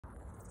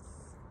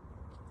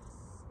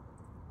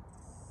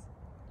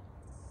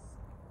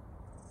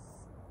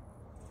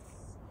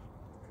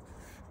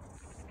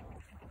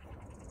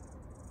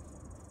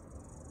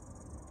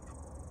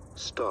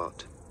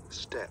start,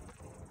 step,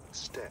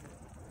 step,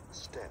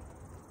 step,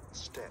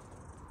 step,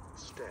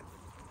 step,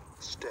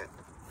 step,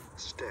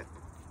 step,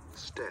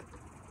 step,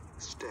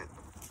 step,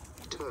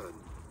 turn,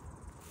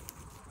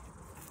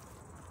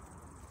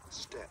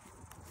 step,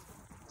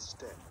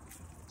 step,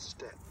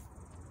 step,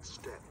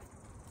 step,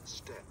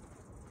 step,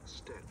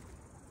 step,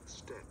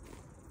 step,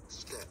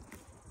 step,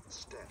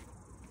 step,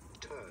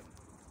 turn,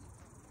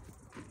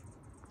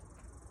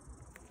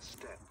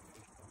 step,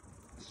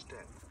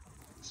 step,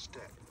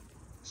 step,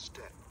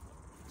 step,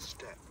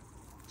 step,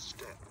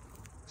 step,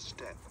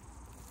 step,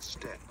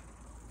 step,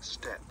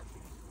 step,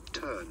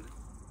 turn,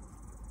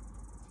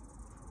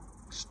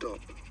 stop,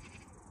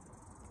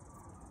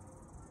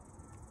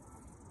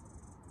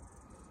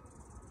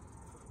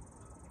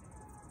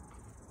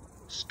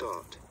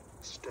 start,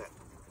 step,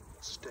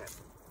 step,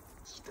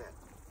 step,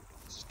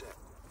 step,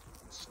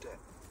 step,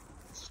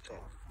 step,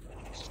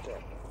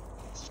 step,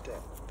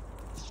 step,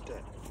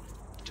 step,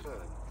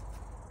 turn,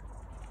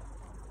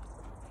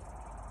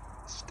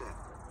 step,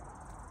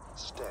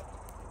 step,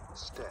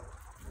 step,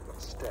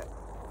 step,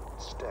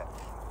 step,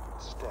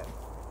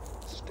 step,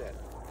 step,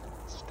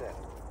 step,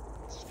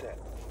 step,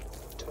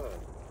 turn,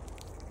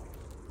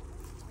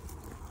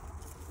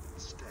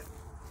 step,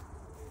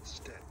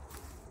 step,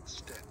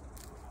 step,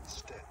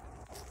 step,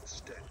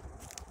 step,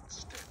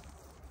 step,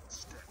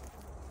 step,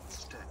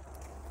 step,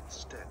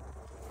 step,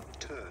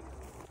 turn,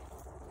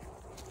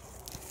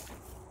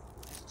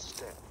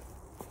 step,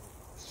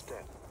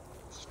 step,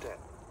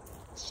 step,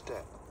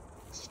 step,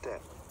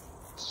 step,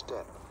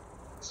 step,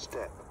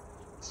 step,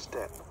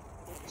 step,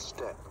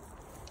 step,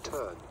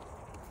 turn,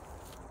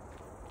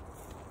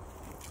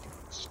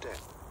 step,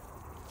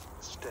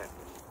 step,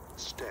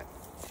 step,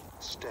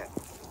 step,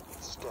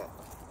 step,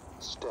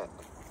 step,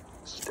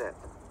 step,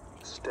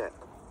 step,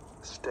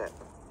 step,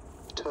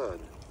 turn,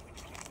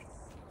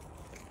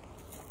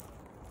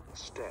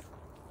 step,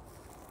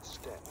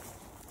 step,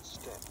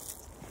 step,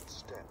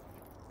 step,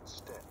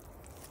 step,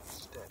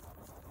 step,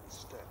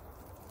 step,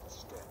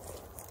 step,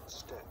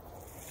 step,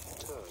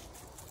 turn,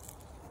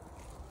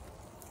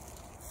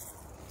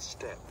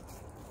 step,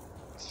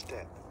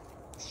 step,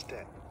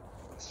 step,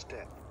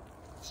 step,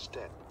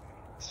 step,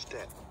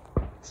 step,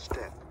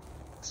 step,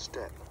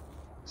 step,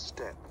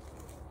 step,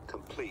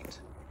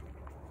 complete.